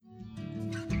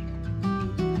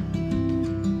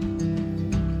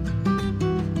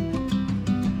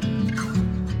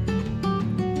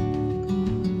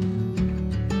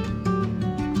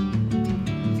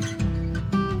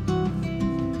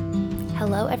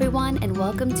everyone, and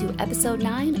welcome to episode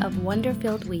 9 of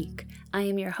Wonder-Filled Week. I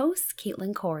am your host,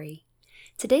 Caitlin Corey.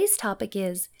 Today's topic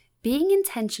is being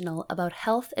intentional about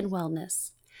health and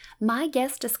wellness. My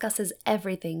guest discusses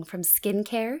everything from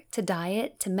skincare to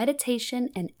diet to meditation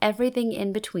and everything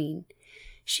in between.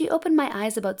 She opened my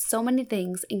eyes about so many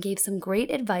things and gave some great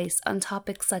advice on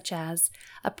topics such as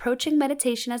approaching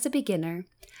meditation as a beginner,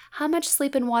 how much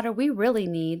sleep and water we really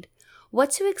need, what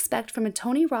to expect from a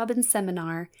Tony Robbins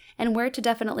seminar, and where to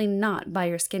definitely not buy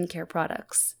your skincare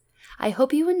products. I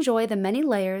hope you enjoy the many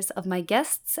layers of my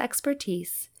guest's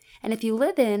expertise, and if you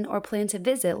live in or plan to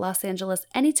visit Los Angeles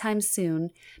anytime soon,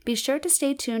 be sure to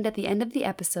stay tuned at the end of the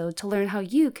episode to learn how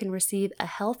you can receive a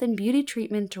health and beauty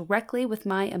treatment directly with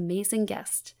my amazing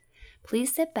guest.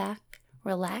 Please sit back,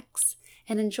 relax,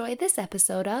 and enjoy this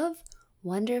episode of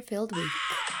Wonder-Filled Week.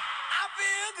 I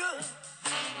feel good.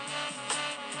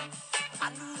 I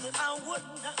knew that I would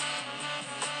not.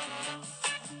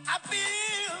 I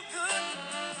feel good.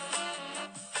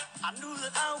 I knew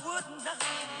that I would not.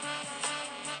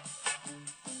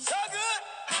 So good,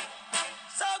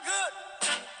 so good.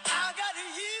 I got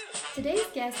you. Today's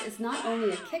guest is not only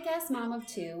a kick-ass mom of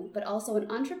two, but also an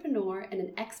entrepreneur and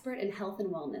an expert in health and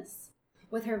wellness.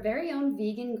 With her very own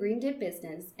vegan green dip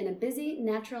business and a busy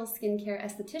natural skincare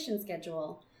esthetician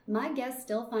schedule, my guest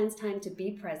still finds time to be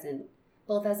present,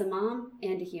 both as a mom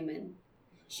and a human.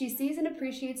 She sees and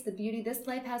appreciates the beauty this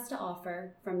life has to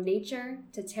offer, from nature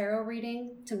to tarot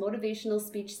reading to motivational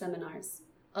speech seminars.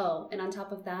 Oh, and on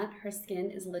top of that, her skin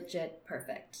is legit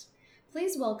perfect.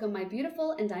 Please welcome my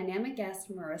beautiful and dynamic guest,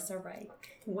 Marissa Reich.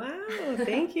 Wow,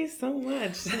 thank you so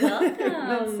much. Welcome.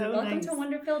 That's so Welcome nice. to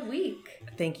Wonder-Filled Week.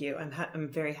 Thank you. I'm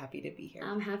very happy to be here.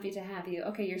 I'm happy to have you.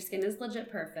 Okay, your skin is legit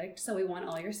perfect, so we want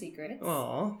all your secrets.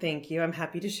 Oh, thank you. I'm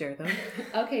happy to share them.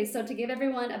 Okay, so to give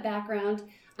everyone a background,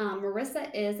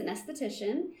 Marissa is an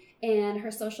esthetician, and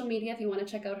her social media, if you want to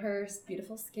check out her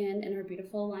beautiful skin and her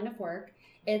beautiful line of work,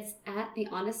 it's at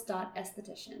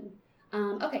thehonest.esthetician.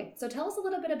 Okay, so tell us a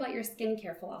little bit about your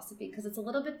skincare philosophy, because it's a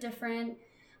little bit different.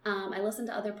 I listen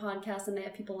to other podcasts and they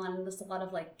have people on this a lot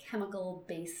of like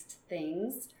chemical-based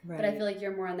things, Right. but I feel like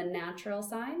you're more on the natural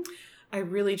side. I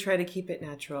really try to keep it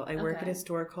natural. I work at Okay. a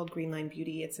store called Green Line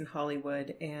Beauty. It's in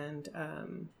Hollywood, and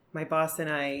my boss and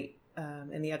I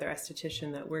and the other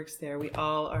esthetician that works there, we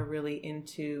all are really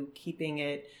into keeping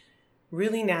it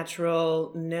really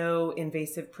natural, no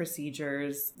invasive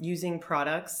procedures, using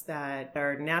products that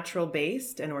are natural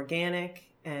based and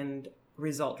organic and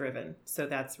result driven. So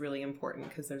that's really important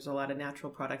because there's a lot of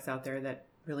natural products out there that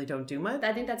really don't do much.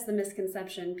 I think that's the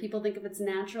misconception. People think if it's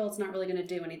natural, it's not really going to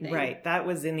do anything. Right. That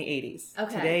was in the 80s.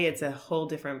 Okay. Today it's a whole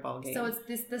different ballgame. So it's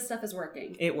this stuff is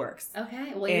working. It works.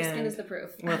 Okay. Well, your skin And- is the proof.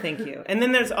 Well, thank you. And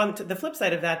then there's on the flip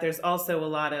side of that, there's also a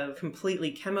lot of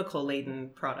completely chemical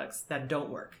laden products that don't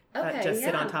work. That Okay, just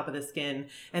sit yeah. on top of the skin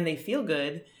and they feel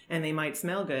good and they might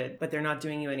smell good, but they're not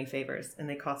doing you any favors and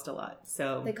they cost a lot.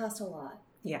 So They cost a lot.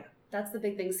 yeah. That's the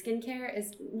big thing. Skincare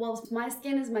is, well, my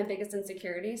skin is my biggest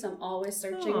insecurity, so I'm always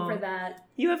searching Aw. for that.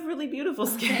 You have really beautiful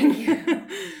skin. Thank you.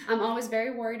 I'm always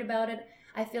very worried about it.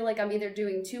 I feel like I'm either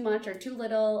doing too much or too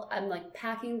little. I'm like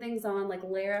packing things on like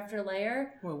layer after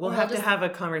layer. Well, we'll Or have I'll just- to have a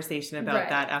conversation about Right.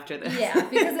 that after this. Yeah,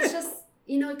 because it's just,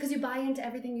 you know, because you buy into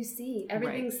everything you see.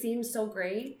 Everything Right. seems so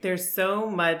great. There's so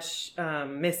much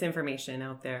misinformation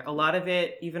out there. A lot of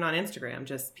it, even on Instagram,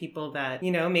 just people that,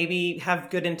 you know, maybe have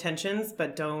good intentions,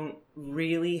 but don't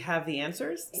really have the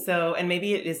answers. So, and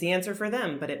maybe it is the answer for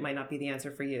them, but it might not be the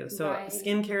answer for you. So Right.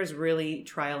 skincare is really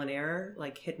trial and error,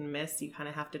 like hit and miss. You kind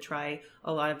of have to try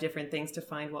a lot of different things to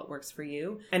find what works for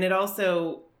you. And it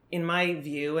also, in my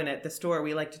view, and at the store,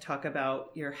 we like to talk about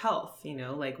your health, you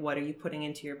know, like what are you putting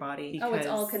into your body? Oh, it's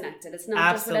all connected. It's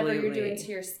not just whatever you're doing Absolutely.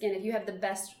 to your skin. If you have the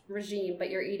best regime, but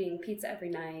you're eating pizza every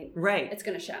night, Right. it's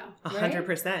going to show.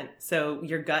 100%. So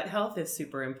your gut health is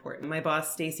super important. My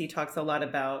boss, Stacy, talks a lot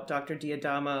about Dr.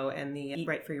 D'Adamo and the Eat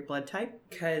Right for Your Blood Type,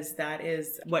 because that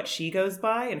is what she goes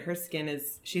by. And her skin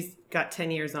is, she's got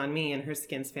 10 years on me and her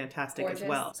skin's fantastic Gorgeous. as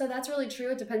well. So that's really true.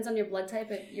 It depends on your blood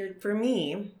type. For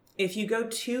me, if you go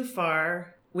too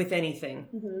far with anything,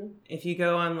 Mhm. if you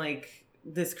go on like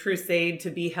this crusade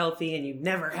to be healthy and you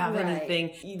never have Right.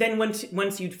 anything, then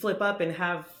once you flip up and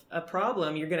have a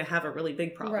problem, you're going to have a really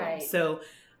big problem. Right. So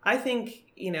I think,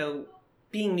 you know,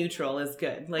 being neutral is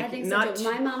good. Like I think not so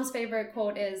too. My mom's favorite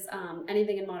quote is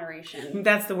anything in moderation.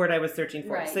 that's the word I was searching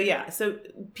for. Right. So yeah, so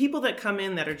people that come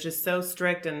in that are just so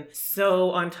strict and so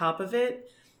on top of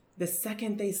it, the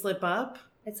second they slip up,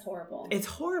 It's horrible. it's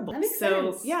horrible. That makes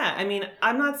so sense. yeah, I mean,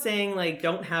 I'm not saying like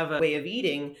don't have a way of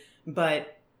eating,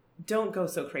 but don't go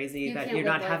so crazy You that can't you're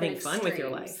live not life having in fun with your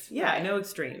extremes. life. Yeah, Right. no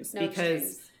extremes. No because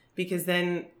extremes. because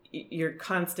then you're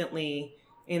constantly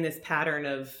in this pattern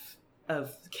of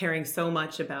caring so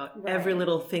much about every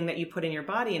little thing that you put in your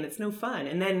body, and it's no fun.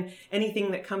 And then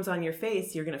anything that comes on your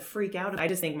face, you're going to freak out. I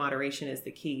just think moderation is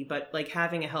the key, but like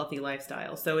having a healthy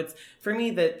lifestyle. So it's, for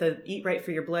me, the Eat Right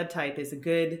for Your blood type is a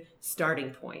good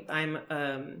starting point. I'm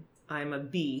a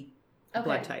B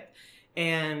blood type,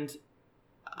 and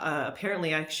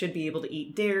apparently I should be able to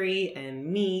eat dairy and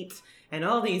meat and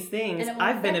all these things.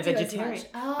 I've been a vegetarian.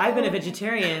 I've been a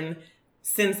vegetarian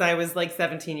since I was like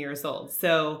 17 years old.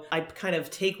 So I kind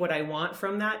of take what I want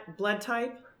from that blood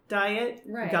type diet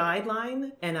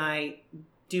guideline, and I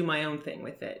do my own thing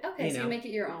with it. Okay, so you make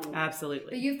it your own.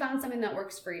 Absolutely. But you found something that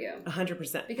works for you.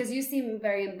 100%. Because you seem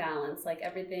very imbalanced. Like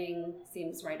everything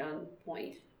seems right on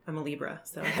point. I'm a Libra,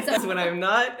 so when I'm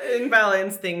not in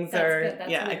balance, things I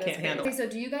can't handle. Okay, so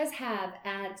do you guys have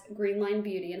at Green Line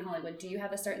Beauty in Hollywood, do you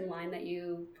have a certain line that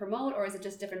you promote, or is it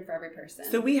just different for every person?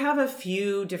 So we have a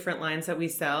few different lines that we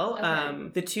sell. Okay.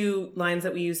 The two lines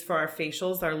that we use for our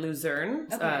facials are Luzerne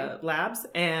Labs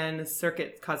and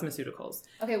Circuit Cosmeceuticals.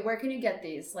 Okay, where can you get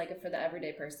these, like for the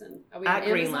everyday person? Are we at on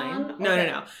Green Amazon? Line?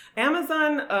 No.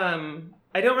 Amazon,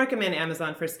 I don't recommend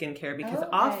Amazon for skincare because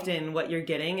often what you're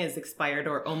getting is expired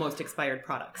or almost expired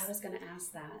products. I was going to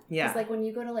ask that. Yeah. Because like when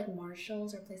you go to like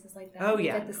Marshalls or places like that, you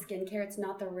get the skincare, it's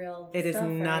not the real It stuff, is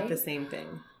not right? the same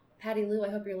thing. Patty Lou, I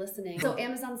hope you're listening. So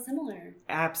Amazon's similar.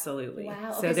 Absolutely.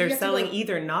 Wow. So they're selling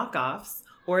either knockoffs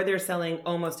or they're selling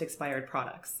almost expired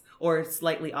products or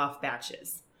slightly off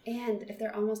batches. And if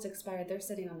they're almost expired, they're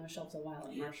sitting on those shelves a while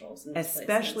at Marshalls. And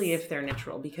especially if they're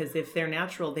natural, because if they're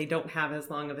natural, they don't have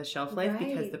as long of a shelf life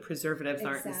because the preservatives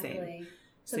aren't the same.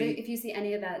 So if you see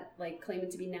any of that, like claiming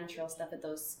to be natural stuff at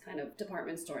those kind of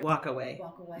department stores, walk away.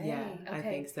 Yeah, okay. I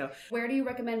think so. Where do you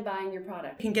recommend buying your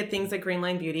product? You can get things at Green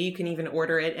Line Beauty. You can even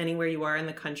order it anywhere you are in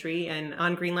the country and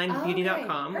on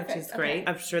greenlinebeauty.com, which is great.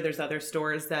 I'm sure there's other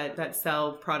stores that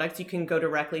sell products. You can go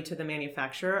directly to the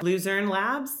manufacturer. Luzerne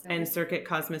Labs and Circuit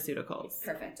Cosmeceuticals.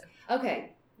 Perfect.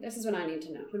 Okay, this is what I need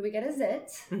to know. When we get a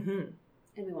zit and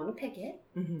we want to pick it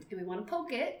and we want to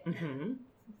poke it,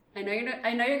 I know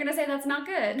you're gonna say that's not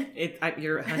good.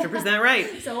 You're 100%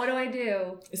 right. So what do I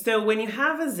do? So when you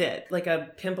have a zit, like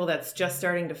a pimple that's just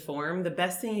starting to form, the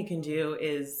best thing you can do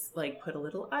is like put a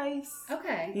little ice.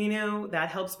 Okay. That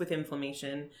helps with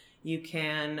inflammation. You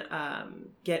can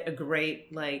get a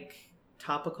great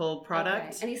topical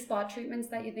product. Okay. Any spot treatments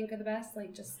that you think are the best?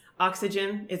 Like just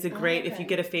Oxygen is a great, if you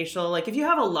get a facial, like if you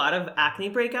have a lot of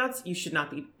acne breakouts, you should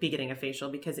not be getting a facial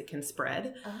because it can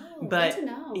spread. Oh, but good to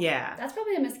know. Yeah. That's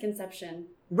probably a misconception.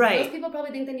 Right. Most people probably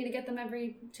think they need to get them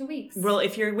every 2 weeks. Well,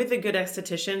 if you're with a good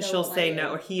esthetician, she'll say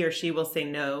no, or he or she will say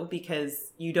no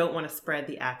because you don't want to spread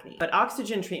the acne. But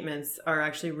oxygen treatments are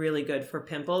actually really good for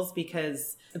pimples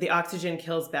because the oxygen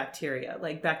kills bacteria.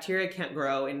 Like bacteria can't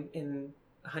grow in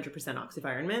 100% oxy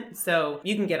environment. So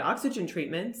you can get oxygen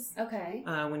treatments. Okay.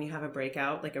 When you have a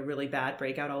breakout, like a really bad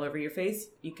breakout all over your face,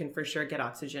 you can for sure get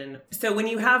oxygen. So when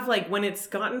you have when it's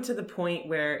gotten to the point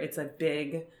where it's a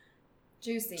big,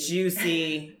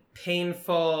 juicy,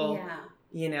 painful,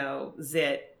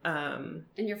 zit. And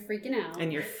you're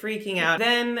freaking out.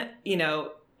 Then,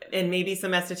 and maybe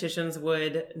some estheticians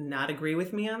would not agree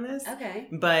with me on this. Okay.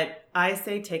 But I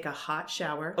say take a hot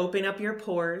shower, open up your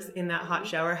pores in that hot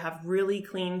shower, have really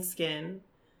clean skin,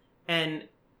 and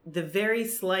the very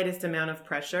slightest amount of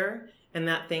pressure, and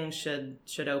that thing should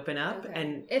open up. Okay.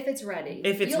 And if it's ready.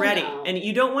 Know. And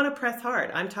you don't want to press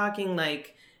hard. I'm talking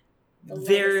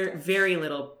very, very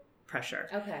little pressure.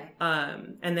 Okay.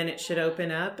 And then it should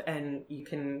open up and you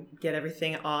can get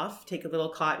everything off. Take a little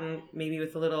cotton, maybe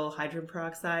with a little hydrogen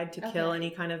peroxide to kill any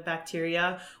kind of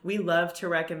bacteria. We love to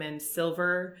recommend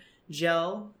silver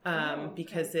gel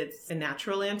because it's a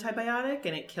natural antibiotic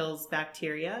and it kills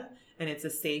bacteria and it's a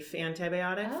safe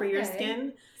antibiotic for your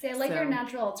skin. See, I like your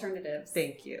natural alternatives.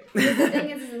 Thank you. The thing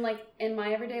is in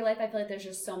my everyday life, I feel like there's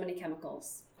just so many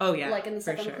chemicals. Oh, yeah. Like in the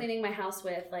stuff I'm cleaning my house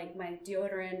with, like my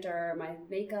deodorant or my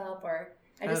makeup, or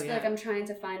I just feel like I'm trying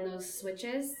to find those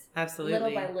switches. Absolutely.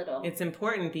 Little by little. It's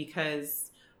important because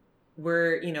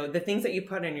the things that you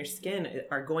put on your skin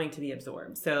are going to be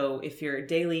absorbed. So if your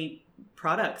daily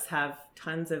products have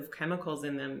tons of chemicals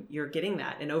in them, you're getting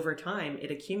that. And over time, it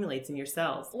accumulates in your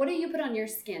cells. What do you put on your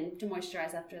skin to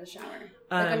moisturize after the shower?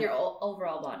 On your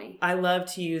overall body? I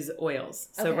love to use oils.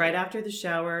 So right after the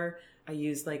shower, I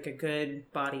use a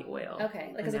good body oil.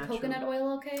 Okay. Is it coconut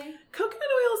oil okay? Coconut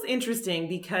oil is interesting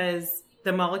because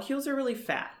the molecules are really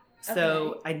fat.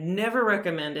 So I never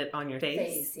recommend it on your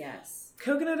face. Yes.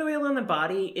 Coconut oil on the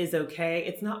body is okay.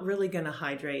 It's not really going to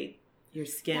hydrate your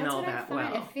skin all that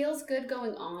well. It feels good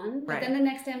going on, but then the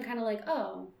next day I'm kind of like,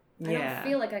 oh, I don't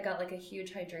feel like I got like a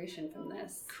huge hydration from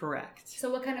this. Correct. So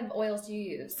what kind of oils do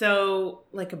you use? So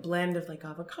like a blend of like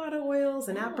avocado oils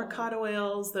and apricot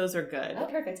oils. Those are good. Oh,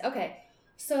 perfect. Okay.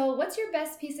 So what's your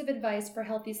best piece of advice for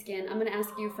healthy skin? I'm going to ask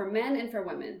you for men and for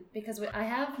women, because I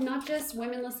have not just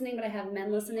women listening, but I have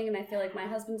men listening, and I feel like my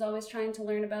husband's always trying to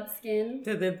learn about skin.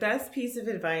 So the best piece of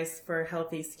advice for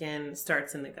healthy skin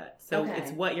starts in the gut. So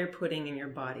it's what you're putting in your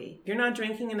body. If you're not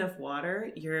drinking enough water,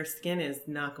 your skin is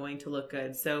not going to look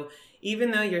good. So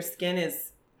even though your skin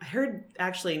is, I heard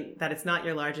actually that it's not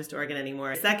your largest organ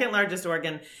anymore, second largest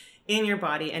organ in your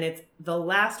body, and it's the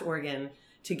last organ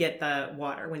to get the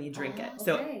water when you drink it.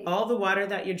 So all the water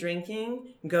that you're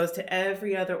drinking goes to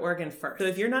every other organ first. So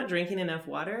if you're not drinking enough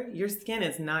water, your skin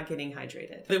is not getting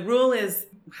hydrated. The rule is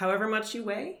however much you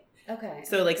weigh. Okay.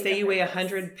 So like say you weigh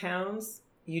 100 pounds,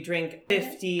 you drink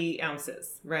 50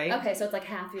 ounces, right? Okay, so it's like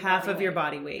half your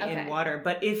body weight in water.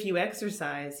 But if you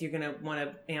exercise, you're going to want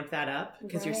to amp that up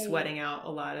because you're sweating out a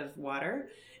lot of water.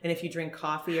 And if you drink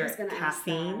coffee or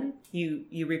caffeine,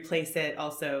 you replace it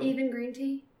also. Even green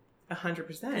tea?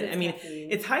 100%. I mean,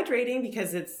 it's hydrating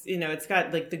because it's, it's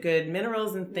got like the good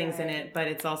minerals and things in it, but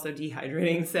it's also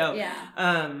dehydrating. So,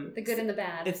 the good and the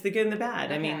bad. It's the good and the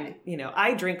bad. Okay. I mean,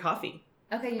 I drink coffee.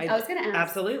 Okay, I was going to ask.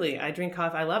 Absolutely. I drink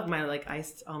coffee. I love my like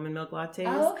iced almond milk lattes.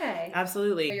 Oh, okay.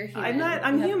 Absolutely. So you're human.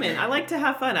 I'm human. I like to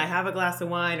have fun. I have a glass of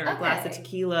wine or a glass of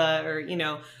tequila or,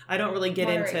 I don't really get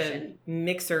into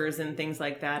mixers and things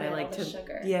like that. I like to,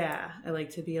 sugar. I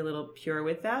like to be a little pure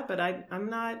with that, but I'm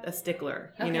not a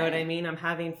stickler. You know what I mean? I'm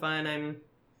having fun. I'm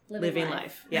living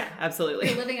life. Yeah, absolutely.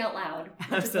 You're living out loud.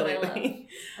 Absolutely.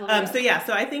 So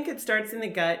I think it starts in the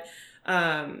gut.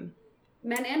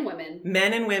 Men and women.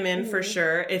 Men and women, for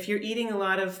sure. If you're eating a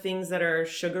lot of things that are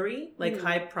sugary, like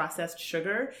high processed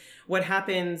sugar, what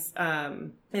happens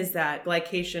is that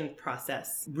glycation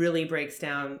process really breaks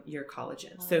down your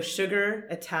collagen. So sugar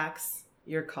attacks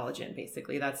your collagen,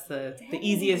 basically. That's the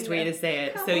easiest way to say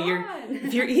it.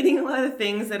 If you're eating a lot of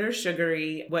things that are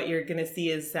sugary, what you're going to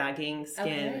see is sagging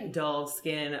skin, dull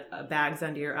skin, bags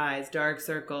under your eyes, dark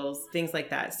circles, things like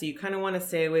that. So you kind of want to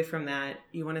stay away from that.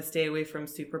 You want to stay away from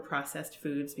super processed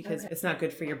foods because it's not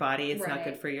good for your body. It's not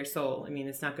good for your soul. I mean,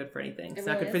 it's not good for anything. It's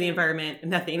not good for the environment.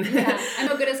 Nothing. Yeah, I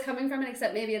know good is coming from it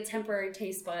except maybe a temporary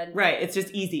taste bud. Right. It's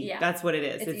just easy. Yeah. That's what it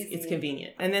is. It's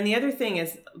convenient. And then the other thing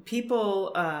is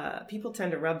people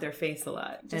tend to rub their face a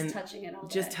lot. Touching it all day.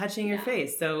 Just touching your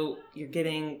face. So you're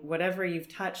getting whatever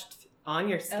you've touched on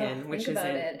your skin, which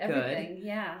isn't good.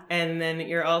 Yeah. And then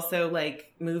you're also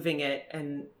like moving it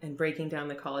and breaking down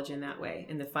the collagen that way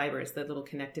and the fibers, the little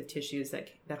connective tissues that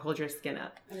hold your skin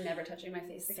up. I'm never touching my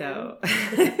face again. So,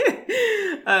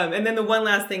 and then the one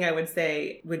last thing I would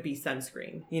say would be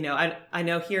sunscreen. I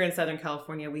know here in Southern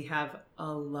California, we have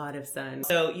a lot of sun.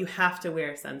 So you have to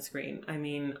wear sunscreen. I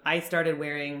mean, I started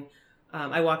wearing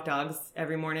I walk dogs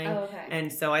every morning. Oh, okay.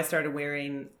 And so I started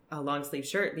wearing a long sleeve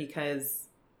shirt because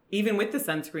even with the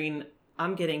sunscreen,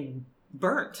 I'm getting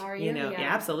burnt. Are you? Yeah,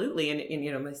 absolutely.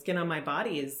 And my skin on my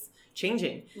body is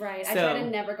changing. Right. I try to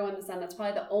never go in the sun. That's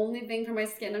probably the only thing for my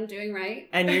skin I'm doing right.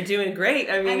 And you're doing great.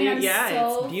 I mean I'm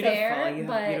so it's beautiful. Fair, you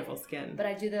have beautiful skin. But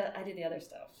I do the other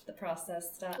stuff, the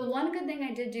processed stuff. The one good thing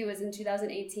I did do is in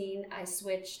 2018, I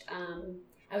switched.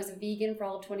 I was a vegan for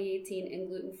all of 2018 and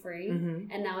gluten-free,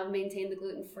 and now I've maintained the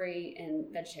gluten-free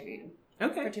and vegetarian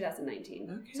for 2019.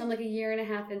 Okay. So I'm like a year and a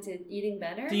half into eating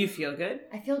better. Do you feel good?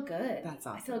 I feel good. That's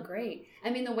awesome. I feel great.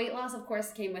 I mean, the weight loss, of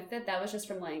course, came with it. That was just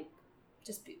from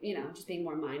just being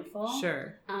more mindful.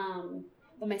 Sure.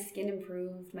 But my skin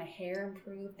improved, my hair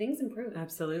improved, things improved.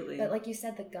 Absolutely. But like you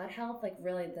said, the gut health, like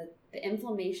really the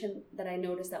inflammation that I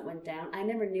noticed that went down, I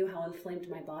never knew how inflamed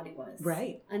my body was.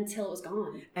 Right. Until it was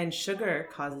gone. And sugar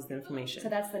causes inflammation. So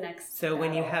that's the next So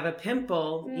when you have a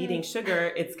pimple, eating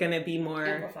sugar, it's going to be more...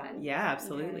 amplified. Yeah,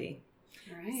 absolutely.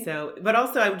 Okay. All right. So, but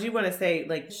also I do want to say,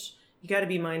 you got to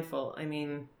be mindful. I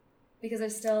mean... Because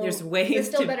there's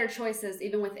still better choices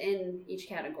even within each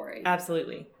category.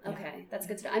 Absolutely. Okay, that's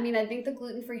good to know. I mean, I think the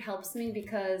gluten-free helps me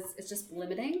because it's just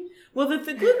limiting. Well, the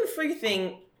gluten-free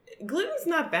thing, gluten's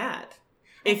not bad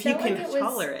if you can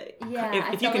tolerate it.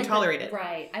 Yeah, if you can tolerate it.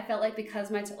 Right. I felt like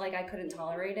because I couldn't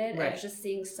tolerate it, right. I was just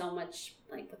seeing so much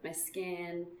with my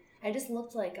skin. I just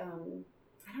looked like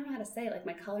I don't know how to say it. Like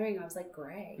my coloring, I was like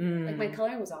gray. Like my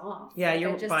coloring was off. Yeah,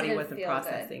 your body wasn't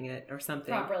processing it or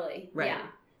something properly. Right. Yeah.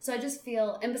 So I just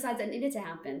feel, and besides, it needed to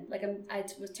happen. Like I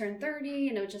was turned 30,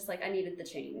 and it was just like I needed the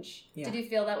change. Yeah. Did you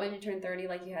feel that when you turned 30,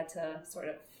 like you had to sort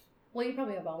of? Well, you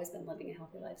probably have always been living a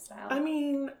healthy lifestyle. I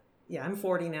mean, yeah, I'm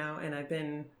 40 now, and I've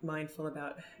been mindful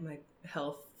about my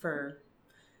health for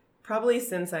Probably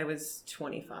since I was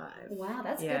 25. Wow,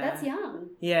 that's Yeah. good. That's young.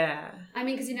 Yeah. I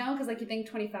mean, because like you think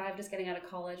 25, just getting out of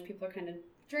college, people are kind of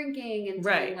drinking and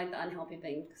Right. doing like the unhealthy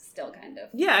thing still kind of.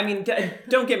 Yeah, I mean,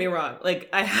 don't get me wrong. Like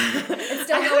It's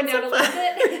still going down a little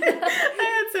bit.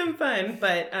 I had some fun,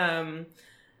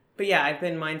 but yeah, I've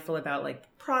been mindful about like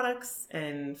products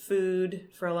and food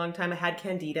for a long time. I had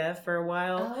candida for a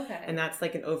while, Oh, okay. and that's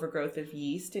like an overgrowth of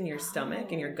yeast in your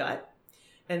stomach and your gut,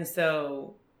 and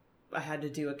so I had to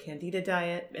do a candida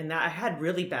diet, and that I had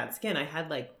really bad skin. I had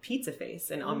like pizza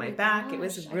face, and on my back it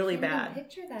was gosh, really I can't bad. even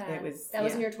picture that. It was That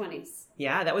was yeah. in your 20s.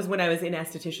 Yeah, that was when I was in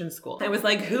esthetician school. I was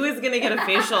like, who is going to get a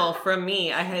facial from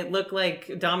me? I had looked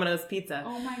like Domino's Pizza.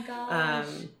 Oh my gosh.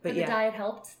 But the yeah. diet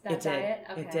helped? That It did. diet?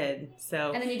 Okay. It did.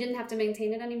 So And then you didn't have to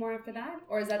maintain it anymore after that?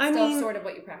 Or is that I still mean, sort of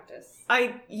what you practice?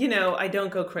 I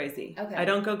don't go crazy. Okay. I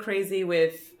don't go crazy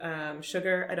with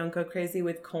sugar. I don't go crazy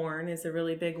with corn is a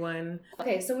really big one.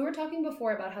 Okay, so we were talking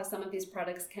before about how some of these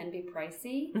products can be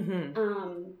pricey.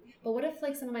 Mm-hmm. But what if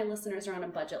like some of my listeners are on a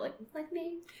budget, like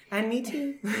me? And me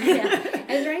too. Yeah.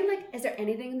 Is there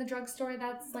anything in the drugstore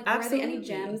that's like worthy? Any Absolutely.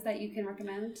 gems that you can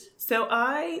recommend? So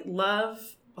I love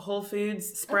Whole Foods,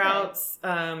 Sprouts,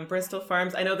 Bristol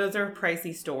Farms. I know those are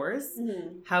pricey stores.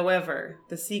 Mm-hmm. However,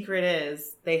 the secret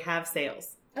is they have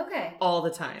sales Okay. all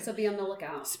the time. So be on the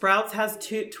lookout. Sprouts has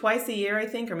twice a year, I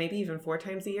think, or maybe even 4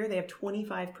 times a year. They have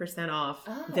 25% off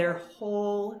Oh. their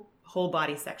whole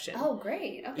body section. Oh,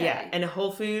 great. Okay. Yeah, and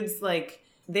Whole Foods, like,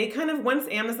 they kind of, once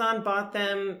Amazon bought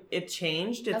them, it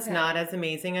changed. It's Okay. not as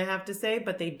amazing, I have to say,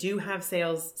 but they do have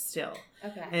sales still.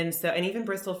 Okay. And even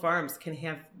Bristol Farms can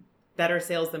have better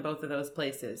sales than both of those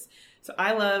places. So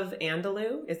I love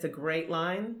Andalou. It's a great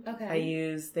line. Okay. I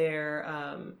use their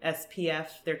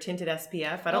SPF, their tinted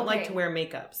SPF. I don't like Okay. to wear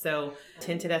makeup, so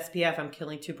tinted SPF, I'm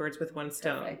killing 2 birds with 1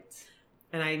 stone. Perfect.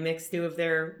 And I mix 2 of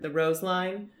the Rose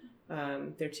line.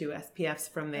 They're 2 SPFs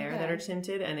from there that Okay. are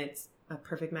tinted, and it's a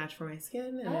perfect match for my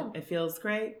skin, and Oh. it feels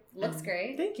great. Looks And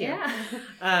great. Thank you.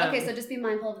 Yeah. Okay, so just be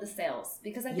mindful of the sales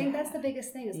because I think Yeah. that's the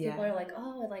biggest thing is people Yeah. are like,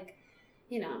 oh, like,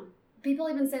 people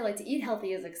even say like to eat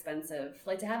healthy is expensive.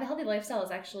 Like to have a healthy lifestyle is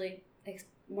actually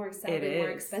more is.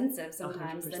 expensive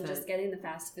sometimes than 100%. just getting the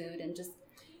fast food and just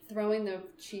throwing the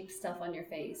cheap stuff on your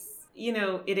face.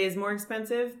 It is more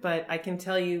expensive, but I can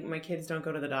tell you my kids don't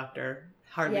go to the doctor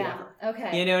hardly Yeah. ever.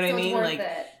 Okay. You know what I So it's mean? worth Like,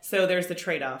 it. so there's the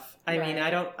trade-off. I mean,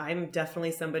 Right. I'm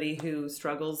definitely somebody who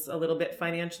struggles a little bit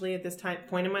financially at this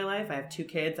point in my life. I have 2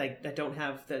 kids. I don't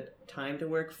have the time to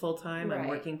work full time. I'm Right.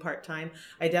 working part time.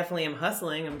 I definitely am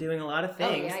hustling. I'm doing a lot of Oh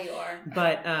things. yeah, you are.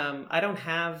 But I don't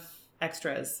have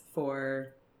extras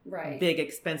for Right. big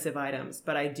expensive items.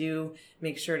 But I do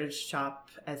make sure to shop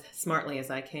as smartly as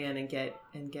I can and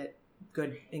get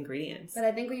good ingredients. But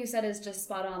I think what you said is just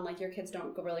spot on. Like your kids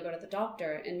don't really go to the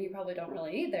doctor, and you probably don't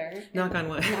really either. Knock on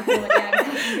wood. Knock on wood,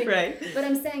 yeah, exactly. Right. But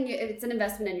I'm saying it's an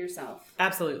investment in yourself.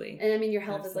 Absolutely. And I mean, your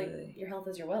health Absolutely. your health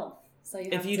is your wealth. So you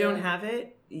If have you to, don't have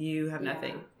it, you have yeah,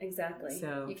 nothing. exactly.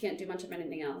 So- you can't do much of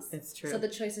anything else. It's true. So the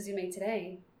choices you make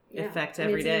today Affect I mean,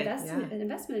 every it's day. An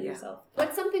investment in Yeah. yourself.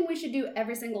 What's something we should do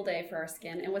every single day for our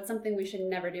skin, and what's something we should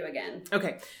never do again?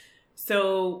 Okay.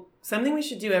 So something we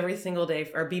should do every single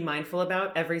day or be mindful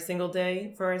about every single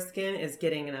day for our skin is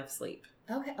getting enough sleep.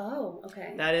 Okay. Oh,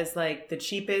 okay. That is like the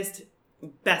cheapest,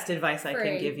 best advice I Free.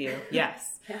 can give you.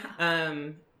 Yes. Yeah.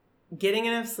 Getting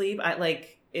enough sleep,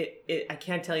 I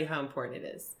can't tell you how important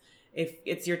it is. If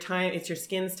it's your time, it's your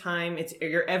skin's time, it's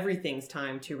your everything's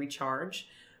time to recharge.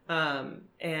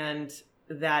 And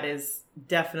that is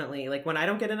definitely like when I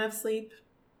don't get enough sleep,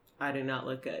 I do not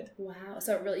look good. Wow.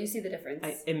 So it really, you see the difference.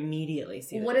 I immediately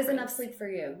see the What is difference. enough sleep for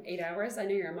you? 8 hours? I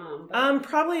know you're a mom. But...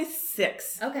 Probably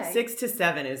 6. Okay. 6 to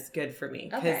 7 is good for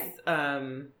me. Okay.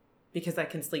 Because I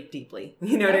can sleep deeply.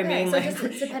 You know what I mean? So just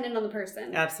it's dependent on the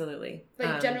person. Absolutely.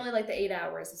 But generally, like the 8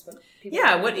 hours is what people.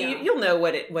 Yeah. You'll know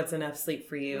what's enough sleep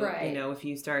for you. Right. You know, if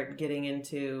you start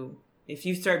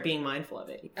being mindful of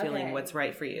it, feeling Okay. what's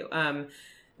right for you.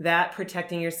 That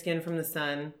protecting your skin from the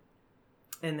sun,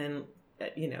 and then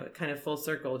kind of full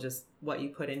circle, just what you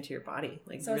put into your body.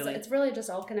 Like So really, it's really just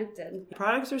all connected.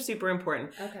 products are super important,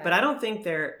 Okay. but I don't think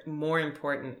they're more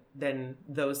important than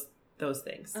those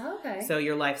things. Oh, okay. So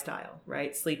your lifestyle,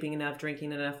 right? Sleeping enough,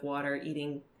 drinking enough water,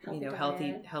 eating,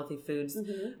 Healthy diet. healthy foods.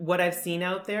 Mhm. What I've seen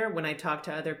out there when I talk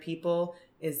to other people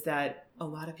is that a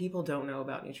lot of people don't know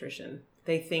about nutrition.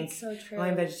 They think, That's so true. well,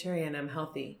 I'm vegetarian, I'm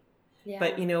healthy. Yeah.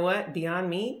 But you know what? Beyond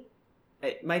Meat,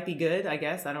 it might be good, I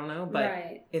guess. I don't know. But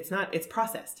Right. it's not, it's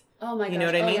processed. Oh my gosh. You know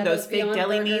what I mean? Yeah, those fake Beyond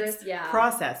deli Burgers, meats, yeah.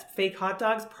 processed. Fake hot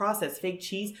dogs, processed. Fake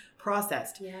cheese,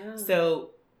 processed. Yeah.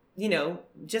 So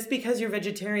just because you're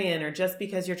vegetarian or just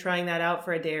because you're trying that out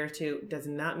for a day or two does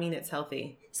not mean it's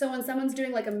healthy. So when someone's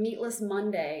doing like a meatless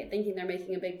Monday, thinking they're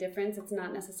making a big difference, it's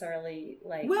not necessarily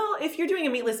like... Well, if you're doing a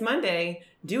meatless Monday,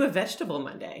 do a vegetable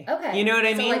Monday. Okay. You know what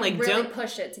I mean? Like really don't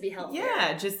push it to be healthy.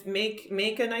 Yeah, just make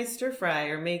a nice stir fry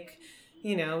or make,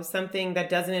 something that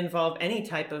doesn't involve any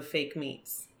type of fake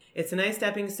meats. It's a nice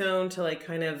stepping stone to like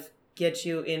kind of get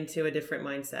you into a different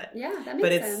mindset. Yeah, that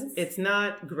makes sense. But it's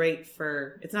not great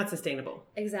it's not sustainable.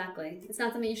 Exactly. It's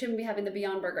not something you shouldn't be having the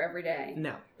Beyond Burger every day.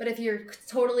 No. But if you're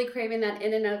totally craving that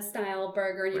In-N-Out style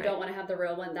burger and you Right. don't want to have the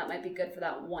real one, that might be good for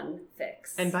that one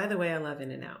fix. And by the way, I love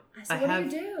In-N-Out. So what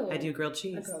do you do? I do grilled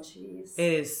cheese. A grilled cheese.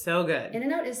 It is so good.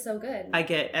 In-N-Out is so good. I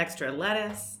get extra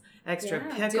lettuce, extra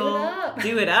Yeah, pickle. do it up.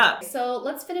 Do it up. So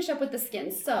let's finish up with the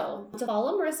skin. So to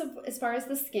follow Marissa as far as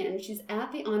the skin, she's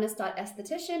at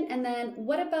thehonest.esthetician. And then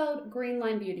what about Green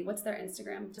Line Beauty? What's their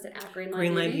Instagram? Is it at Green Line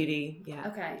Green Beauty? Line Beauty, yeah.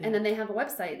 Okay. Yeah. And then they have a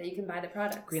website that you can buy the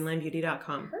products.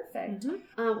 greenlinebeauty.com. Perfect.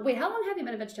 Mm-hmm. Wait, how long have you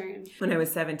been a vegetarian? When I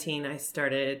was 17, I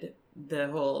started the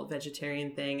whole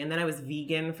vegetarian thing. And then I was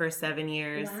vegan for 7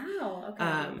 years. Wow.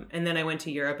 Okay. And then I went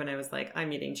to Europe and I was like,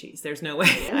 I'm eating cheese. There's no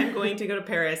way I'm going to go to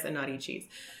Paris and not eat cheese.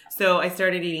 So I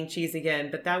started eating cheese again,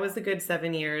 but that was a good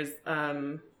 7 years,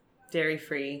 dairy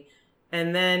free.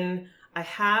 And then I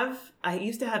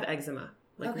used to have eczema,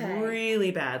 like really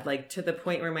bad, like to the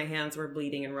point where my hands were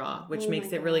bleeding and raw, which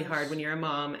makes it really hard when you're a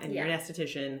mom and you're an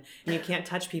esthetician and you can't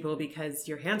touch people because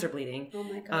your hands are bleeding. Oh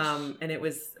my gosh. And it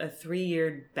was a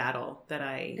 3-year battle that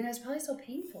And it was probably so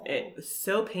painful. It was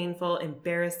so painful,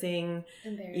 embarrassing.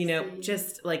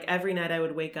 Just like every night I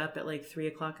would wake up at like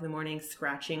 3:00 in the morning,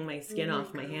 scratching my skin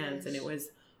off my hands. And it was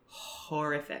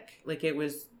horrific. Like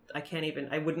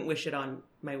I wouldn't wish it on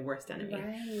my worst enemy.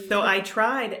 Right. So I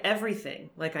tried everything.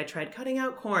 Like I tried cutting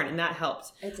out corn and that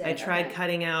helped. It did, I tried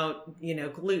cutting out,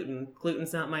 gluten.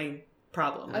 Gluten's not my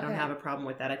problem. I don't have a problem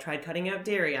with that. I tried cutting out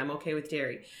dairy. I'm okay with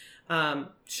dairy.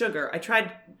 Sugar. I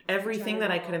tried everything that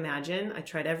I could imagine. I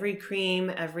tried every cream,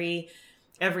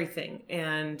 everything.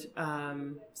 And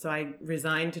so I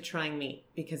resigned to trying meat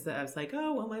because I was like,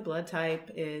 oh, well, my blood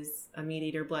type is a meat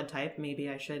eater blood type. Maybe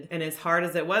I should. And as hard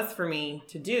as it was for me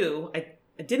to do, I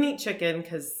didn't eat chicken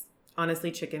because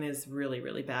honestly, chicken is really,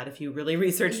 really bad. If you really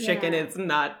research chicken, it's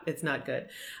not good.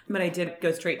 But I did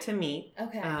go straight to meat.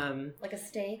 Okay. Like a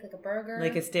steak, like a burger?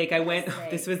 Like a steak. I went,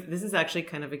 this is actually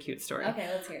kind of a cute story. Okay,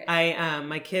 let's hear it.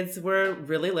 My kids were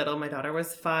really little. My daughter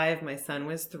was 5. My son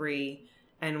was 3.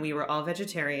 And we were all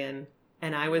vegetarian.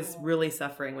 And I was really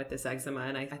suffering with this eczema.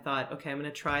 And I thought, okay, I'm going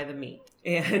to try the meat.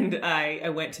 And I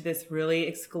went to this really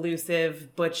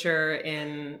exclusive butcher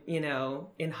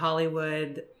in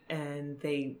Hollywood. And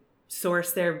they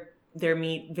source their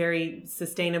meat very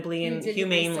sustainably and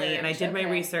humanely. And I did my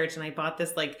research and I bought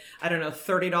this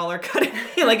 $30 cut of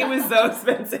meat. Like it was so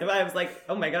expensive. I was like,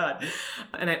 oh my God.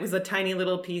 And it was a tiny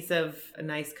little piece of a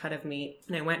nice cut of meat.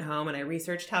 And I went home and I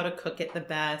researched how to cook it the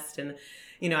best. And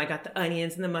I got the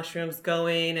onions and the mushrooms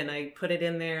going and I put it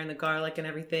in there and the garlic and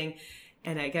everything.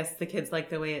 And I guess the kids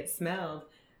liked the way it smelled.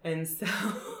 And so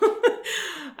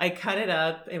I cut it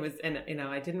up. I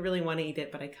didn't really want to eat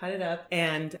it, but I cut it up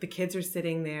and the kids are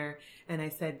sitting there and I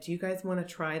said, do you guys want to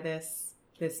try this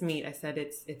meat? I said,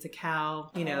 it's a cow,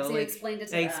 So you explained it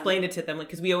to them. I explained it to them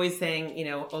because we always sang,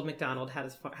 Old MacDonald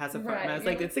has a farm. Right. And I was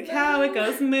like, it's a cow, it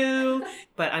goes moo,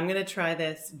 but I'm going to try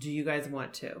this. Do you guys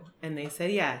want to? And they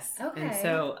said yes. Okay. And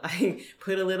so I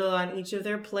put a little on each of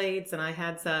their plates and I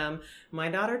had some. My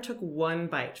daughter took one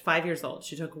bite, 5 years old.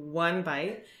 She took one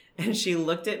bite and she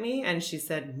looked at me and she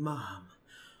said, Mom,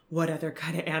 what other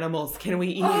kind of animals can we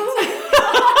eat?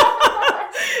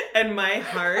 And my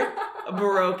heart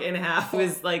broke in half. It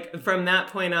was like, from that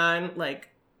point on, like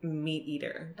meat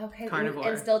eater. Okay. Carnivore.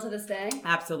 And still to this day?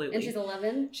 Absolutely. And she's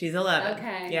 11? She's 11.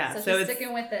 Okay. Yeah. So she's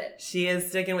sticking with it. She is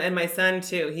sticking with, and my son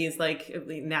too. He's like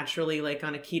naturally like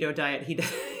on a keto diet. He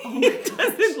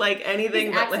doesn't like anything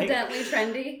He's but accidentally like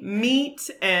trendy. meat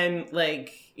and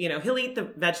like, he'll eat the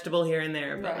vegetable here and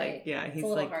there, but right. he's it's a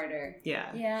little like harder. Yeah.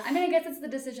 Yeah. I mean, I guess it's the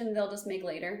decision they'll just make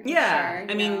later. Yeah.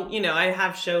 Sure, I mean, I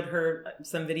have showed her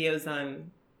some videos on,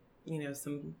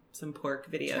 some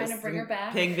pork videos. Trying to bring her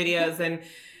back. Pig videos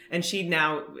and she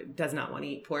now does not want to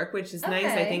eat pork, which is nice.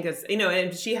 I think it's,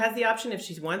 and she has the option if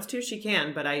she wants to, she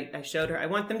can, but I showed her, I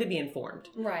want them to be informed.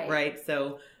 Right. Right.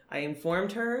 So I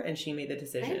informed her and she made the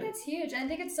decision. I think that's huge. And I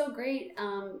think it's so great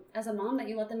as a mom that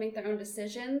you let them make their own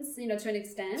decisions, to an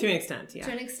extent. To an extent, yeah.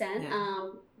 To an extent. Yeah.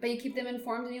 But you keep them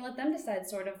informed and you let them decide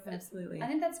sort of. Absolutely. I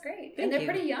think that's great. Thank and they're you.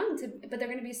 pretty young, but they're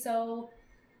going to be so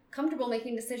comfortable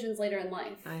making decisions later in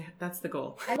life. That's the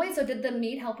goal. Wait, so did the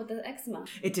meat help with the eczema?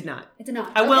 It did not. It did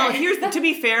not. Well, Okay. to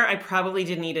be fair, I probably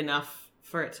didn't eat enough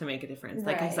for it to make a difference.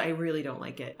 Like, Right. because I really don't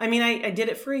like it. I mean, I did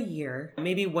it for a year.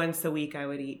 Maybe once a week I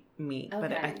would eat meat,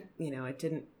 but Okay.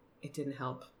 it didn't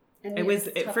help. And It was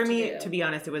tough for me, do. to be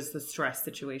honest, it was the stress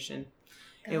situation.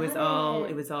 Got It was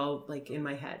all like in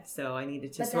my head. So I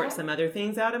needed to But sort that- some other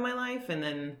things out in my life, and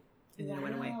then it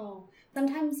went away. Wow.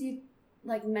 Sometimes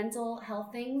mental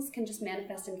health things can just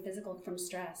manifest in physical from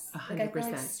stress. 100%. Like I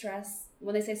feel like stress,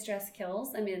 when they say stress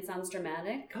kills, I mean, it sounds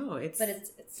dramatic, Oh, but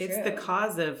it's it's true. the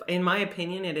cause of, in my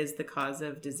opinion, it is the cause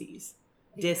of disease.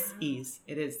 Yeah. Dis-ease.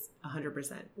 It is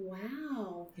 100%.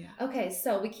 Wow. Yeah. Okay,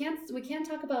 so we can't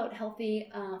talk about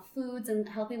healthy foods and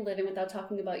healthy living without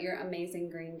talking about your amazing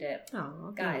green dip.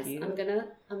 Oh, Guys, thank you.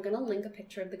 I'm gonna link a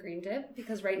picture of the green dip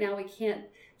because right now we can't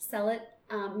sell it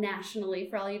nationally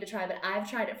for all you to try, but I've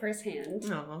tried it firsthand.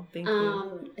 Oh, thank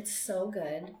you. It's so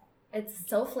good. It's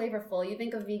so flavorful. You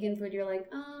think of vegan food, you're like,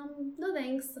 no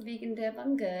thanks, a vegan dip,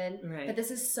 I'm good. Right. But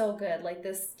this is so good. Like,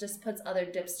 this just puts other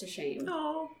dips to shame.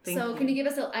 Oh, thank you. So can you give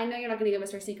us I know you're not going to give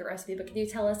us your secret recipe, but can you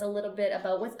tell us a little bit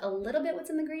about what's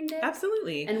in the green dip?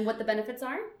 Absolutely. And what the benefits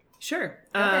are? Sure.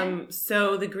 Okay.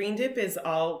 So the green dip it's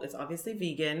obviously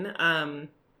vegan.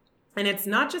 And it's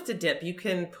not just a dip. You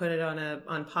can put it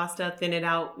on pasta, thin it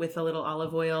out with a little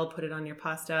olive oil, put it on your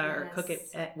pasta, or cook it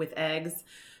with eggs.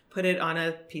 Put it on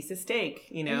a piece of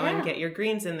steak, and get your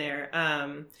greens in there.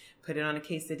 Put it on a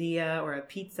quesadilla or a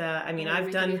pizza. I mean, I've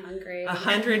done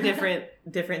 100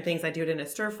 different things. I do it in a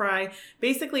stir fry.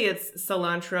 Basically, it's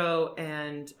cilantro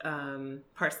and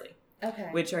parsley. Okay.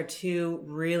 Which are two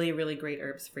really, really great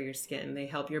herbs for your skin. They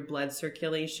help your blood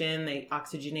circulation. They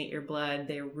oxygenate your blood.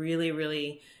 They're really,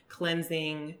 really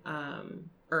cleansing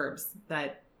herbs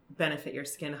that benefit your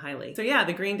skin highly. So yeah,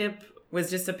 the green dip was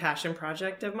just a passion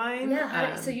project of mine.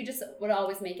 Yeah. So you just would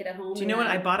always make it at home? Do you know what?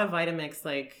 I bought a Vitamix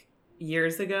like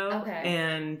years ago. Okay.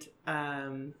 And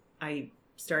I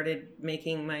started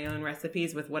making my own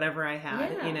recipes with whatever I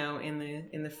had,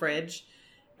 in the fridge.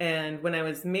 And when I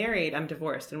was married, I'm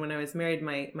divorced. And when I was married,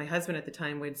 my husband at the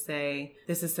time would say,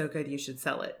 "This is so good, you should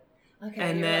sell it." Okay.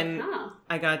 And then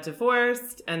I got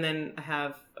divorced, and then I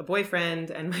have a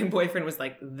boyfriend, and my boyfriend was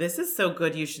like, "This is so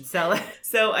good, you should sell it."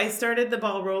 So I started the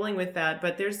ball rolling with that.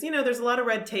 But there's a lot of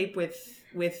red tape with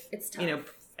it's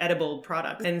tough. edible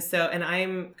products. And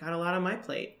I'm got a lot on my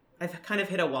plate. I've kind of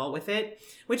hit a wall with it,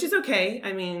 which is okay.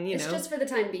 I mean, it's just for the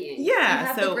time being. Yeah. You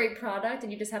have the great product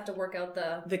and you just have to work out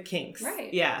the kinks.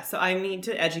 Right. Yeah. So I need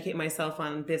to educate myself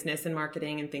on business and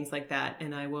marketing and things like that.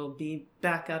 And I will be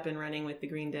back up and running with the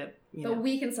green dip. But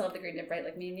we can still have the green dip, right?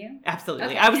 Like me and you? Absolutely.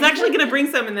 Okay. I was actually going to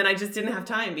bring some and then I just didn't have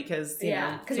time because,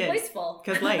 your plate's full.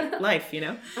 Because life,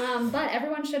 But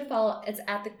everyone should follow. It's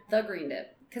at the green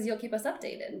dip because you'll keep us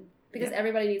updated because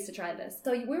everybody needs to try this.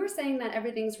 So we were saying that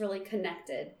everything's really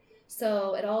connected.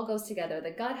 So it all goes together.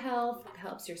 The gut health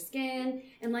helps your skin,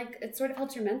 and it sort of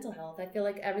helps your mental health. I feel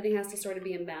like everything has to sort of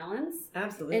be in balance.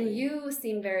 Absolutely. And you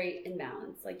seem very in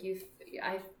balance.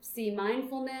 I see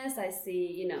mindfulness. I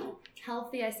see,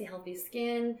 healthy. I see healthy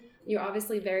skin. You're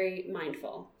obviously very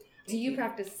mindful. Do you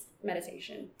practice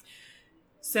meditation?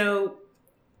 So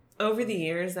over the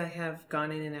years, I have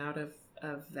gone in and out of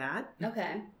that.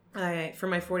 Okay. For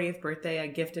my 40th birthday, I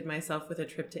gifted myself with a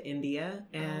trip to India,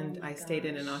 and I stayed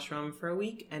in an ashram for a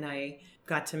week, and I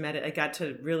got to I got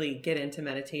to really get into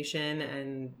meditation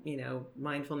and,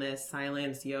 mindfulness,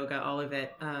 silence, yoga, all of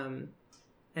it. And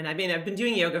I've been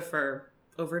doing yoga for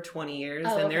over 20 years,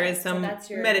 and there is some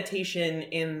meditation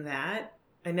in that.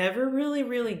 I never really,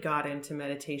 really got into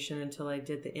meditation until I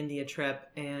did the India trip,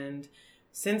 and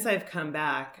since I've come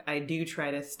back, I do try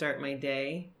to start my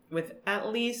day with at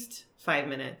least 5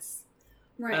 minutes.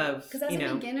 Right. Because as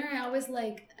a beginner, I always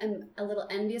am a little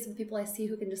envious of people I see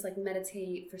who can just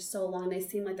meditate for so long. They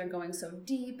seem like they're going so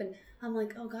deep, and I'm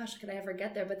like, oh gosh, could I ever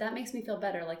get there? But that makes me feel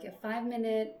better. Like a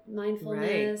 5-minute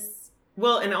mindfulness. Right.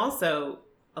 Well, and also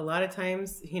a lot of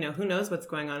times, who knows what's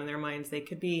going on in their minds? They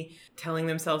could be telling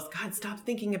themselves, God, stop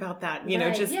thinking about that.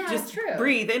 Just true.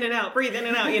 breathe in and out,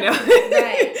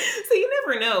 Right. So you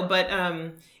never know. But,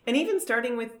 and even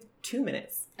starting with 2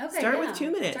 minutes. Okay, Start with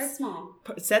 2 minutes. Start small.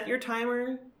 Set your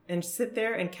timer and sit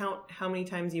there and count how many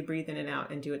times you breathe in and out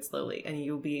and do it slowly. And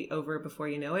you'll be over before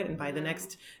you know it. And by the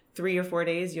next 3 or 4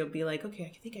 days, you'll be like, okay,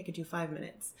 I think I could do 5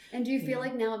 minutes. And do you feel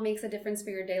like now it makes a difference for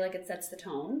your day? Like it sets the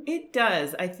tone? It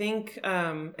does. I think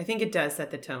it does set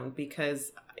the tone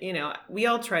because, we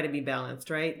all try to be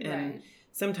balanced, right? And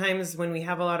sometimes when we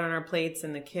have a lot on our plates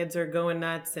and the kids are going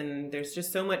nuts and there's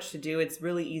just so much to do, it's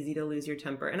really easy to lose your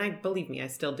temper. And believe me, I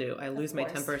still do. I lose my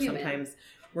temper sometimes.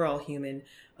 We're all human.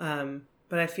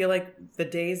 But I feel like the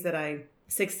days that I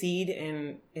succeed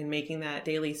in making that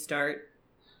daily start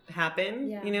happen,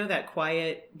 that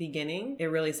quiet beginning, it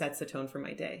really sets the tone for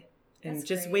my day. And That's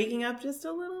just great. Waking up just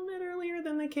a little bit earlier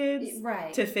than the kids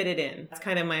to fit it in. It's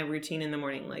kind of my routine in the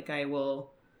morning. Like I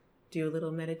will do a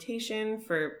little meditation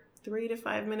for 3 to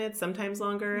 5 minutes, sometimes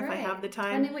longer if I have the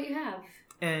time. Depending what you have.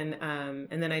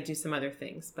 And then I do some other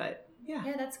things, but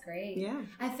Yeah, that's great. Yeah.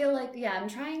 I feel like,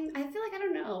 I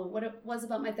don't know what it was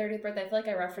about my 30th birthday. I feel like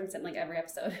I reference it in like every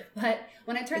episode. But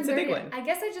when I turned 30, a big one. I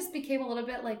guess I just became a little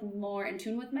bit like more in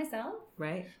tune with myself.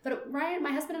 Right. But Ryan,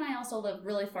 my husband and I also live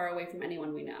really far away from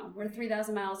anyone we know. We're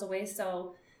 3,000 miles away.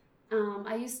 So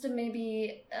I used to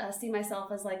maybe see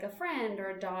myself as like a friend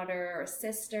or a daughter or a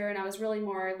sister. And I was really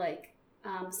more like,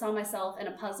 saw myself in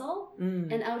a puzzle.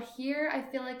 And out here, I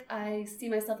feel like I see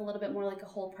myself a little bit more like a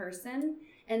whole person.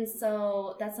 And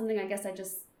so that's something I guess I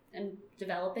just am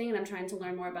developing, and I'm trying to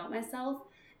learn more about myself.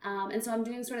 And so I'm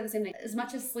doing sort of the same thing. As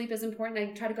much as sleep is important, I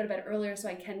try to go to bed earlier so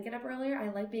I can get up earlier. I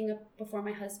like being up before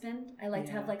my husband. I like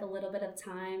to have like a little bit of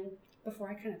time before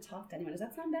I kind of talk to anyone. Does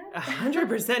that sound bad?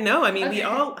 100%. No, I mean, we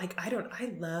all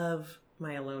I love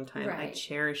my alone time. Right. I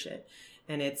cherish it.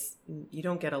 And you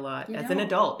don't get a lot as an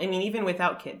adult. I mean, even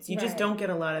without kids, you just don't get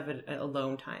a lot of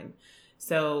alone time.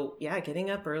 So yeah,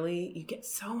 getting up early, you get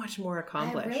so much more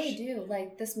accomplished. I really do.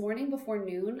 Like this morning before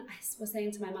noon, I was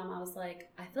saying to my mom, I was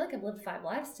like, I feel like I've lived 5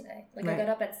 lives today. Like I got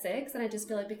up at 6, and I just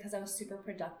feel like because I was super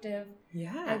productive,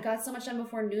 I got so much done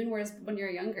before noon. Whereas when you're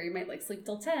younger, you might like sleep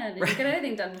till 10 and you get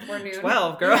anything done before noon.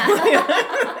 12, girl.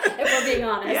 If we're being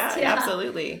honest. Yeah,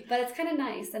 absolutely. But it's kind of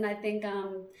nice. And I think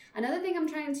another thing I'm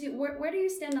trying to, where do you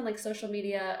stand on like social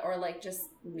media or like just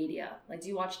media? Like, do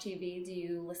you watch TV? Do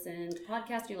you listen to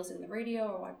podcasts? Do you listen to the radio,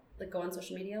 or like go on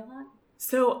social media a lot?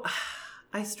 So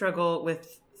I struggle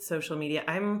with social media.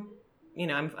 I'm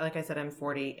like I said, I'm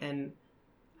 40 and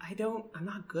I'm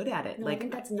not good at it. No, like, I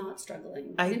think that's not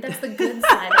struggling. I think that's the good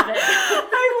side of it.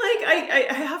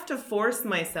 I have to force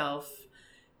myself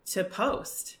to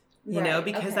post,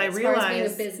 because I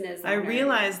realize being a business I owner.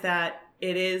 realize that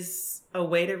it is a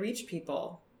way to reach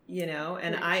people,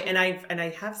 and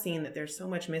I have seen that there's so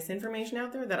much misinformation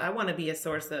out there that I want to be a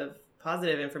source of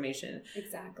positive information,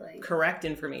 exactly, correct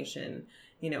information,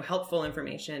 helpful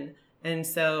information. And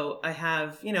so I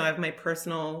have my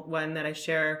personal one that I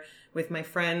share with my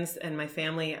friends and my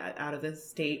family out of the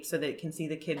state so they can see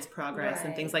the kids' progress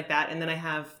and things like that. And then I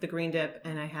have the Green Dip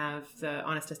and I have the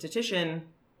Honest Esthetician.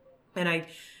 And I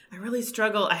really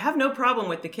struggle. I have no problem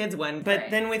with the kids one, but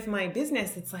then with my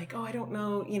business, it's like, oh, I don't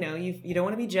know, you don't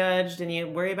want to be judged and you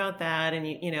worry about that. And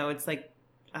it's like,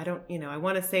 I don't, I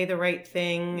want to say the right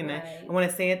thing and I want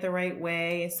to say it the right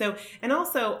way. So, and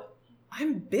also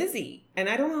I'm busy and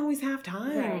I don't always have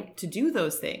time to do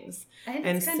those things. I think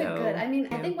it's kind of good. I mean,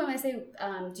 I think when I say,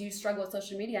 do you struggle with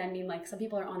social media? I mean, like some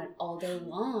people are on it all day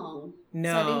long.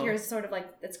 No. So I think you're sort of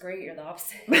like, that's great. You're the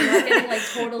opposite. You're not getting like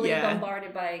totally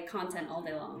bombarded by content all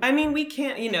day long. I mean, we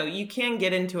can't, you can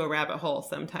get into a rabbit hole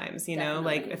sometimes,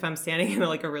 like if I'm standing in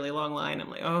like a really long line, I'm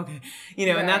like, oh, okay,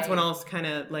 and that's when I'll kind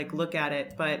of like look at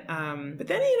it. But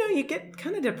then, you get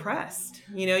kind of depressed,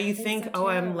 you think, oh,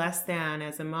 I'm less than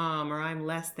as a mom or I'm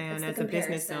less than as a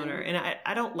business owner. And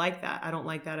I don't like that. I don't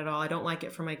like that at all. I don't like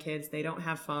it for my kids. They don't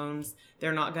have phones.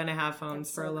 They're not going to have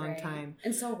phones for a long time.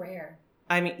 And so rare.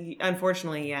 I mean,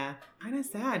 unfortunately, yeah. Kind of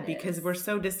sad because we're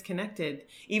so disconnected,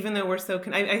 even though we're so...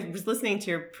 I was listening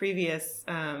to your previous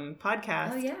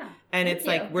podcast. Oh, yeah. And it's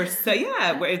like, we're so...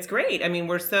 Yeah, it's great. I mean,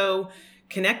 we're so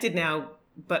connected now,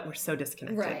 but we're so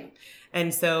disconnected. Right.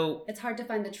 And so... It's hard to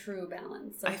find the true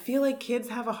balance. I feel like kids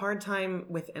have a hard time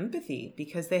with empathy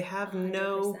because they have 100%.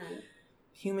 No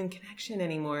human connection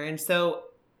anymore. And so...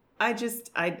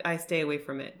 I stay away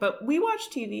from it. But we watch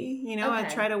TV, I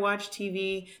try to watch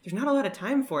TV. There's not a lot of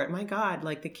time for it. My God,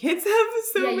 like the kids have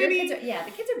so many. The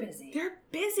kids are busy. They're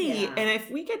busy. Yeah. And if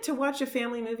we get to watch a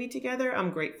family movie together, I'm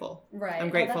grateful. Right.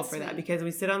 I'm grateful for that because we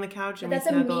sit on the couch and that's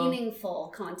we snuggle. A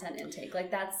meaningful content intake.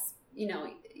 Like that's,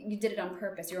 you did it on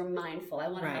purpose. You're mindful. I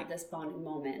want to have this bonding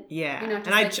moment. Yeah.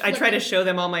 And I try to show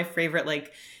them all my favorite,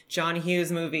 like, John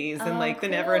Hughes movies and, like, The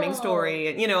Never-Ending Story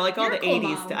and, like, all the cool 80s.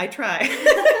 Mom. I try.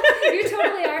 You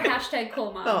totally are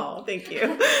 #cool mom. Oh, thank you.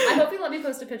 I hope you let me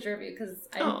post a picture of you because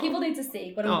people need to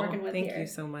see what I'm working with thank here. Thank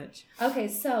you so much. Okay,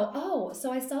 so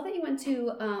I saw that you went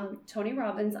to Tony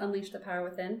Robbins' Unleash the Power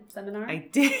Within seminar. I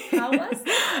did. How was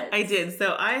that? I did.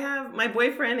 So my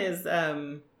boyfriend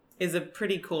is a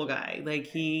pretty cool guy. Like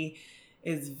he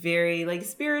is very like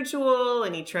spiritual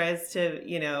and he tries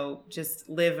to, just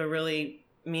live a really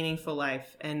meaningful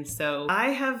life. And so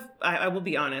I will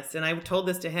be honest, and I told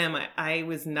this to him, I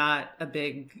was not a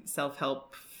big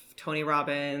self-help Tony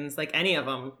Robbins, like any of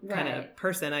them kind Right. of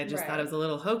person. I just thought Right. it was a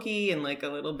little hokey and like a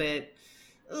little bit,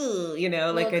 you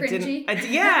know, like little I cringy?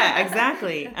 didn't. Yeah,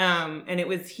 exactly. And it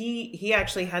was he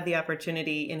actually had the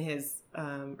opportunity in his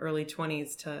early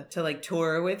 20s to like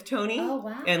tour with Tony. Oh,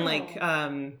 wow. And like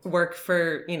work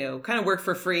for, you know, kind of work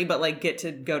for free, but like get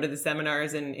to go to the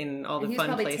seminars and in all the And he was fun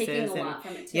probably places. taking a And lot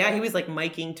from it too. yeah, he was like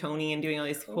miking Tony and doing all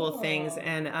these cool things.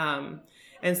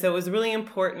 And so it was really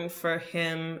important for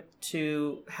him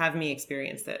to have me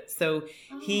experience it. So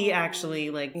he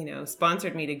actually like, you know,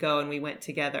 sponsored me to go, and we went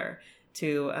together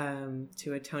to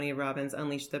a Tony Robbins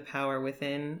Unleash the Power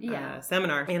Within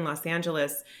seminar in Los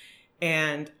Angeles.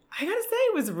 And I gotta say,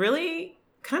 it was really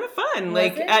kind of fun. Was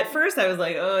like it? at first I was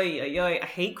like, oh, I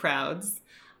hate crowds.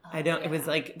 I don't, yeah. it was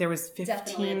like, there was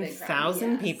Definitely a big crowd,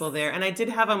 15,000 yes. people there. And I did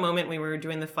have a moment when we were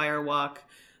doing the fire walk,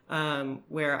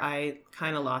 where I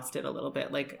kind of lost it a little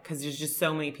bit, like, cause there's just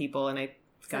so many people and I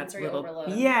got Sensory a little,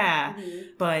 overload. yeah,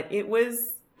 Mhm. but it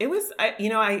was,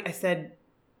 I said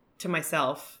to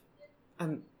myself,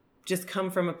 just come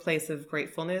from a place of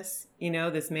gratefulness. You know,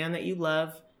 this man that you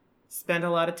love spent a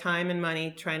lot of time and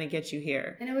money trying to get you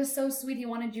here. And it was so sweet. He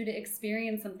wanted you to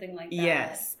experience something like that.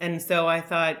 Yes. And so I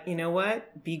thought, you know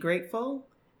what? Be grateful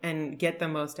and get the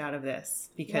most out of this,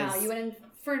 because Wow, you went in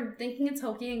for thinking it's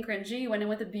hokey and cringy. You went in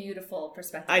with a beautiful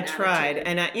perspective. I and tried,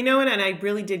 attitude. and I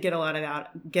really did get a lot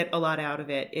out of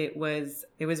it. It was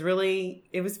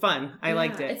fun. I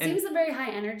liked it. It And seems a very high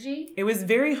energy, it was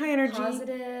very high energy,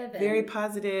 positive, very and-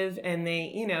 positive, and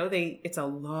it's a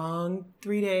long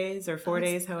 3 days or 4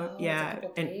 days, however, it's a yeah,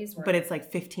 couple and days worth. but it's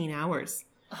like 15 hours.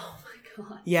 Oh my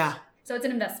god. Yeah. So it's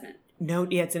an investment. No,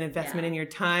 yeah, it's an investment Yeah. in your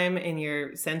time and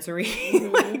your sensory.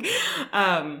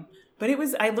 Mhm. But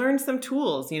I learned some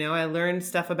tools, you know, I learned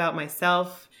stuff about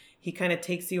myself. He kind of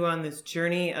takes you on this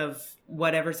journey of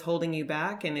whatever's holding you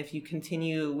back. And if you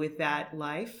continue with that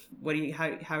life,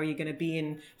 how are you going to be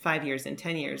in 5 years and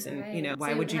 10 years? And, you know, Right.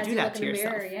 why So would you as do you that look to in the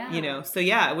yourself? mirror, yeah. You know? So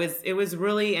yeah, it was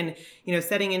really, and, you know,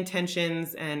 setting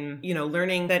intentions and, you know,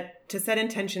 learning that to set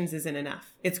intentions isn't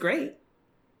enough. It's great,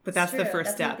 but that's the true.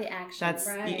 first That's step. not the action, That's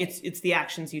right. it's the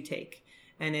actions you take,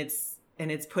 and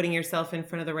it's putting yourself in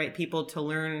front of the right people to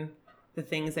learn the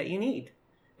things that you need.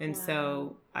 And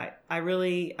so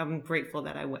I'm grateful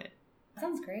that I went.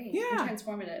 Sounds great. Yeah. And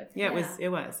transformative. Yeah, it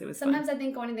was Sometimes fun. I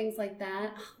think going to things like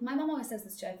that, my mom always says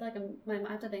this too. I feel like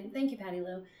I have to thank you, Patty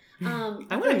Lou.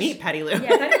 I want to meet Patty Lou.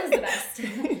 Yeah, Patty Lou's the best.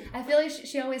 I feel like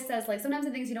she always says, like, sometimes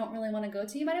the things you don't really want to go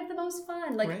to, you might have the most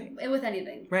fun, like, Right. with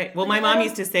anything. Right. Well, Like, my I mom don't-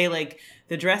 used to say, like,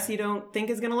 the dress you don't think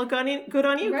is going to look good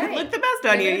on you Right. could look the best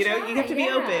on Give you. it a You know, try, you have to be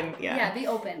yeah. open. Yeah. Yeah, be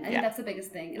open. I think Yeah. that's the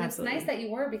biggest thing. And Absolutely. it's nice that you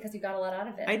were, because you got a lot out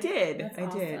of it. I did. That's I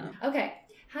awesome. did. Okay.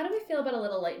 How do we feel about a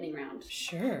little lightning round?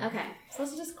 Sure. Okay. So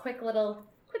let's just quick little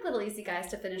easy, guys,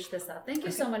 to finish this up. Thank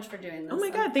you so much for doing this. Oh my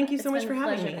God, thank you so It's much been for a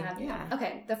having pleasure me. to have you. Yeah.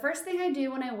 Okay. The first thing I do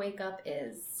when I wake up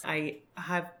is I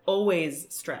have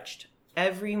always stretched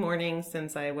every morning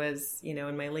since I was, you know,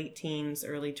 in my late teens,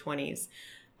 early 20s.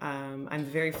 I'm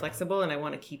very flexible and I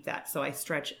want to keep that. So I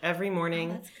stretch every morning.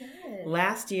 that's good.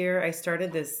 Last year, I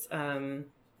started this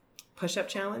push-up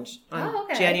challenge on Oh,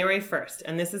 okay. January 1st.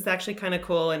 And this is actually kind of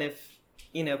cool. And if,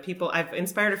 you know, I've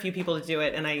inspired a few people to do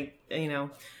it, and I, you know,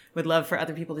 would love for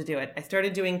other people to do it. I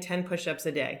started doing 10 push-ups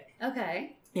a day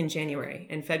Okay. in January,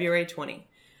 and February 20.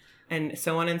 And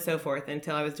so on and so forth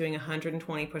until I was doing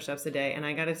 120 push-ups a day. And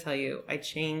I got to tell you, I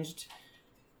changed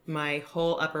my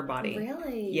whole upper body.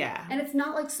 Really? Yeah. And it's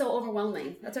not like so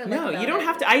overwhelming. That's what I like No, about you don't it.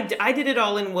 have to. I did it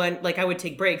all in one, like I would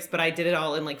take breaks, but I did it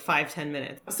all in like 5-10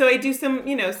 minutes. So I do some,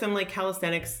 you know, some like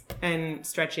calisthenics and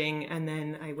stretching, and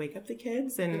then I wake up the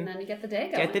kids And and then you get the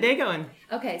day going. get the day going.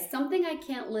 Okay, something I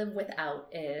can't live without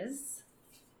is...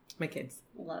 My kids.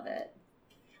 Love it.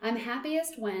 I'm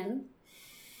happiest when...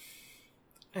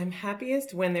 I'm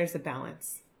happiest when there's a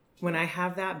balance. When I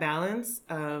have that balance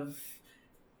of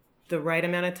the right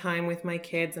amount of time with my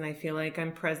kids and I feel like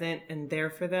I'm present and there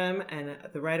for them, and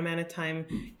the right amount of time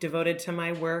devoted to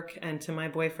my work and to my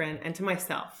boyfriend and to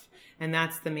myself. And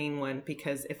that's the main one,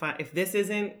 because if this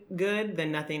isn't good,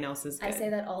 then nothing else is good. I say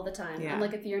that all the time. Yeah. I'm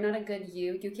like, if you're not a good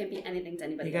you can't be anything to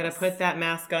anybody You got to else. put that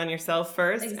mask on yourself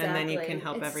first, Exactly. and then you can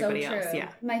help It's everybody so else. true. Yeah.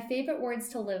 My favorite words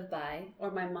to live by,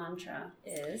 or my mantra,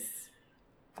 is...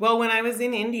 Well, when I was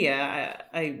in India,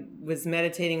 I was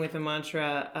meditating with the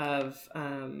mantra of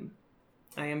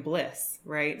I am bliss,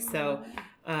 right? So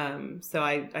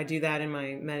I do that in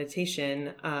my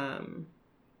meditation.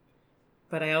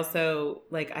 But I also,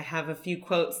 like, I have a few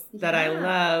quotes that I Yeah.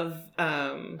 love.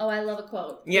 Oh, I love a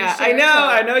quote. Yeah, You share I a know. quote.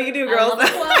 I know you do, girls.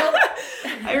 I love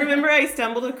a quote. I remember I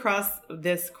stumbled across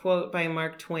this quote by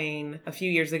Mark Twain a few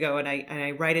years ago, and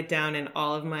I write it down in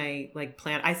all of my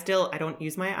plan. I don't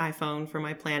use my iPhone for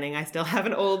my planning. I still have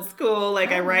an old school,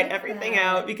 I write everything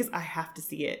out because I have to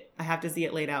see it. I have to see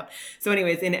it laid out. So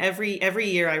anyways, in every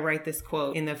year I write this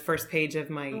quote in the first page of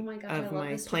my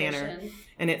planner. Tradition.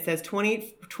 And it says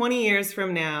 20 years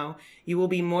from now, you will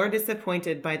be more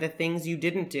disappointed by the things you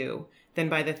didn't do than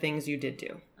by the things you did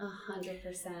do.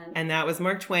 100%. And that was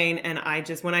Mark Twain. And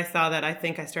when I saw that, I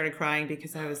think I started crying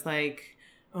because I was like,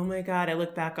 oh my God, I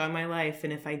look back on my life.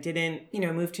 And if I didn't,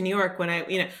 move to New York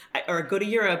when or go to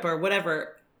Europe or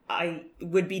whatever, I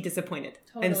would be disappointed.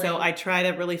 Totally. And so I try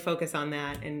to really focus on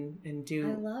that and do,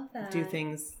 I love that. do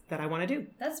things that I want to do.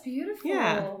 That's beautiful.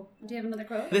 Yeah. Do you have another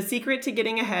quote? The secret to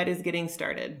getting ahead is getting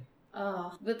started.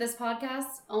 Oh, with this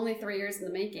podcast, only 3 years in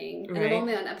the making. And Right. I'm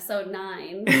only on episode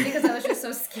 9 because I was just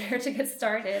so scared to get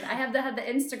started. I had the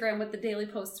Instagram with the daily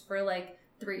posts for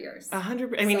 3 years. 100%.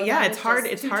 So that it's is hard.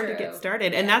 just It's too hard true. to get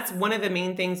started. And that's one of the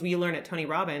main things we learn at Tony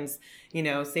Robbins,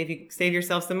 save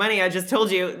yourself some money. I just told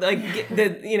you,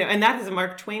 and that is a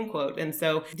Mark Twain quote. And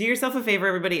so do yourself a favor,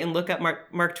 everybody, and look up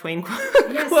Mark Twain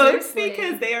quotes seriously.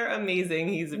 because they are amazing.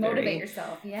 He's a Motivate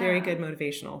yourself. Yeah. very good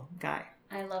motivational guy.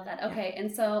 I love that. Okay, and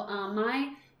so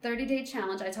my 30-day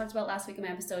challenge, I talked about last week in my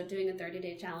episode, doing a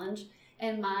 30-day challenge.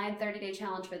 And my 30-day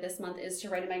challenge for this month is to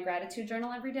write in my gratitude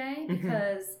journal every day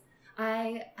because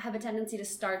I have a tendency to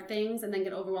start things and then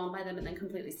get overwhelmed by them and then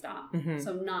completely stop.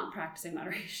 So I'm not practicing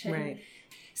moderation. Right.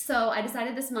 So I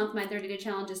decided this month my 30-day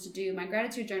challenge is to do my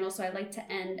gratitude journal. So I like to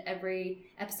end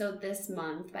every episode this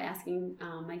month by asking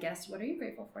my guest, what are you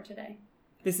grateful for today?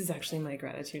 This is actually my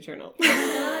gratitude journal. Oh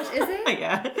my gosh, is it?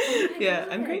 Yeah. Oh my yeah. God.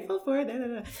 I'm grateful for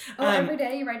it. Oh, every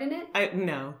day you write in it?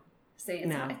 No. See, it's,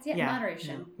 No. it's Yeah.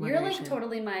 moderation. No, You're moderation.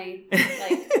 totally my,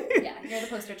 you're the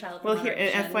poster child for Well, here,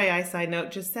 moderation. an FYI side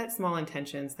note, just set small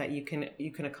intentions that you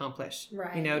can accomplish.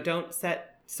 Right. Don't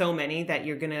set so many that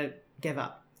you're going to give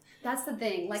up. That's the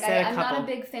thing. Set a I'm not a couple.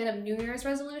 big fan of New Year's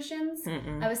resolutions.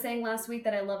 Mm-mm. I was saying last week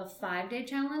that I love a 5-day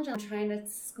challenge. I'm trying to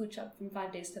scooch up from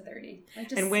 5 days to 30.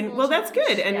 Just And a little that's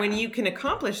challenge. good. And when Yeah. you can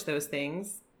accomplish those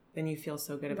things, then you feel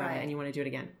so good about Right. it and you want to do it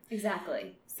again.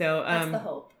 Exactly. So That's the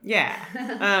hope.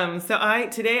 Yeah. So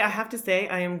today I have to say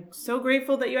I am so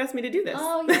grateful that you asked me to do this.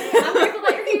 Oh, yay. I'm grateful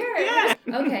that you're here. Yeah.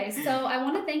 Okay, so I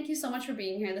want to thank you so much for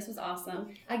being here. This was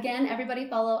awesome. Again, everybody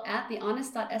follow at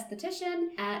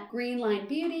thehonest.esthetician, at Green Line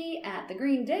Beauty, at The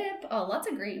Green Dip. Oh, lots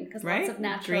of green because Right? lots of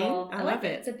natural. Green? I like love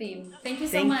it. It's a theme. Thank you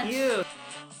so Thank much. you.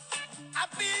 I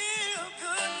feel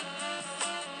good.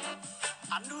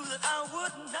 I knew that I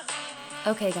would not.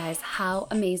 Okay, guys, how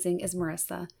amazing is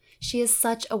Marissa? She is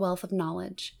such a wealth of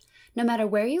knowledge. No matter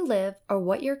where you live or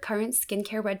what your current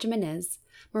skincare regimen is,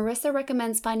 Marissa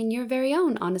recommends finding your very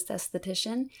own honest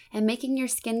esthetician and making your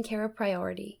skincare a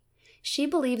priority. She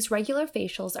believes regular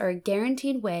facials are a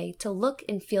guaranteed way to look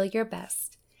and feel your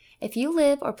best. If you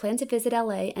live or plan to visit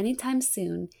LA anytime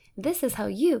soon, this is how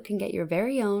you can get your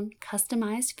very own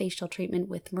customized facial treatment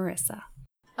with Marissa.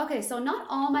 Okay, so not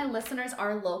all my listeners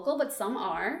are local, but some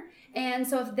are. And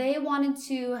so if they wanted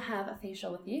to have a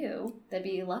facial with you, they'd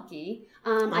be lucky.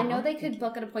 I know they could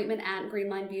book an appointment at Green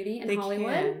Line Beauty in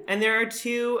Hollywood. Can. And there's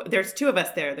two of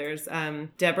us there. There's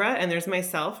Deborah and there's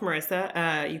myself,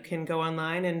 Marissa. You can go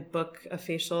online and book a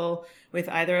facial with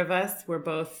either of us. We're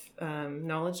both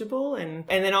knowledgeable. And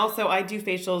then also I do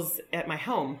facials at my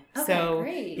home. Okay, so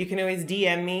great. you can always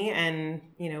DM me and,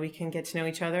 we can get to know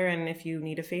each other. And if you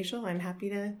need a facial, I'm happy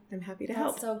to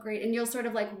help. That's so great. And you'll sort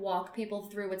of walk people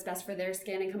through what's best for their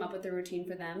skin and come up with a routine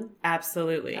for them?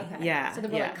 Absolutely. Okay. Yeah. So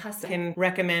they're more custom. Can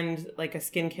recommend a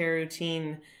skincare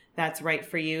routine that's right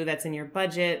for you, that's in your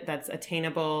budget, that's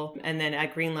attainable. And then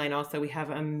at Green Line also we have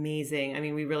amazing,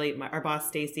 our boss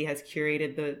Stacy has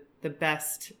curated the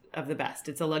best of the best.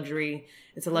 It's a luxury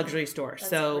store. That's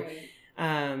so great.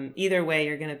 Either way,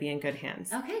 you're going to be in good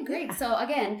hands. Okay, great. So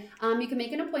again, you can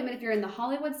make an appointment if you're in the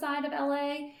Hollywood side of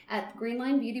LA at Green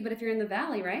Line Beauty, but if you're in the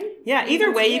Valley, right? Yeah, either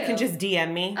That's way, you. you can just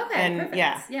DM me. Okay, and perfect.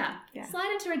 Yeah.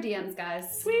 Slide into her DMs,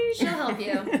 guys. Sweet. She'll help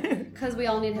you because we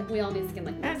all need skin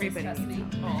like this. Everybody Trust me.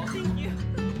 Oh, thank you.